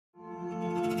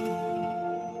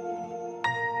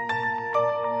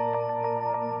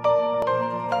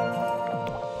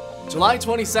July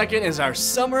 22nd is our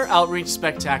Summer Outreach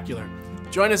Spectacular.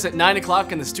 Join us at 9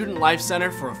 o'clock in the Student Life Center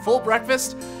for a full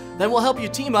breakfast. Then we'll help you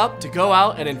team up to go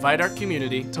out and invite our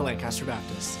community to Lancaster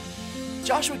Baptist.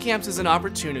 Joshua Camps is an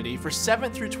opportunity for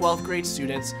 7th through 12th grade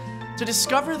students to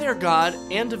discover their God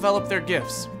and develop their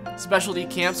gifts. Specialty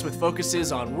camps with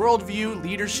focuses on worldview,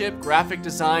 leadership, graphic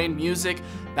design, music,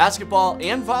 basketball,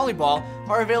 and volleyball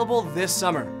are available this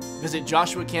summer. Visit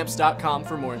joshuacamps.com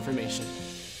for more information.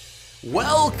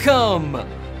 Welcome!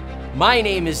 My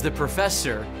name is the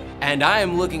Professor, and I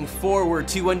am looking forward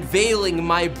to unveiling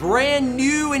my brand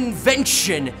new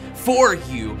invention for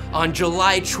you on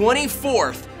July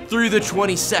 24th through the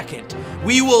 22nd.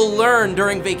 We will learn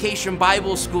during Vacation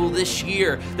Bible School this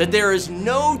year that there is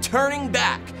no turning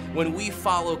back when we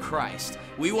follow Christ.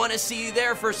 We want to see you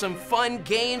there for some fun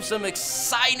games, some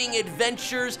exciting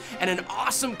adventures, and an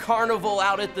awesome carnival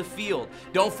out at the field.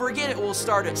 Don't forget, it will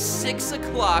start at 6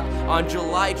 o'clock on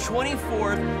July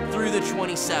 24th through the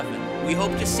 27th. We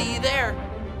hope to see you there.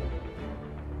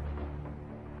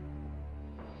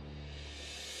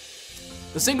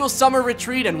 The Singles Summer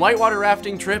Retreat and Whitewater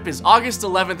Rafting Trip is August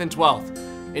 11th and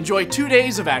 12th. Enjoy 2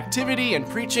 days of activity and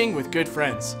preaching with good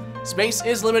friends. Space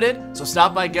is limited, so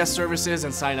stop by guest services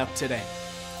and sign up today.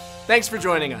 Thanks for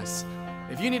joining us.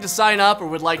 If you need to sign up or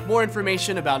would like more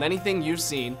information about anything you've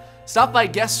seen, stop by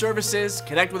guest services,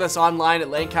 connect with us online at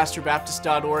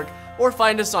lancasterbaptist.org, or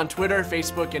find us on Twitter,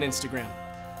 Facebook, and Instagram.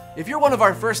 If you're one of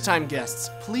our first-time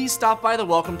guests, please stop by the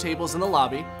welcome tables in the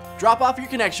lobby, drop off your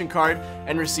connection card,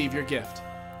 and receive your gift.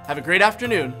 Have a great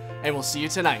afternoon, and we'll see you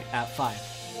tonight at 5.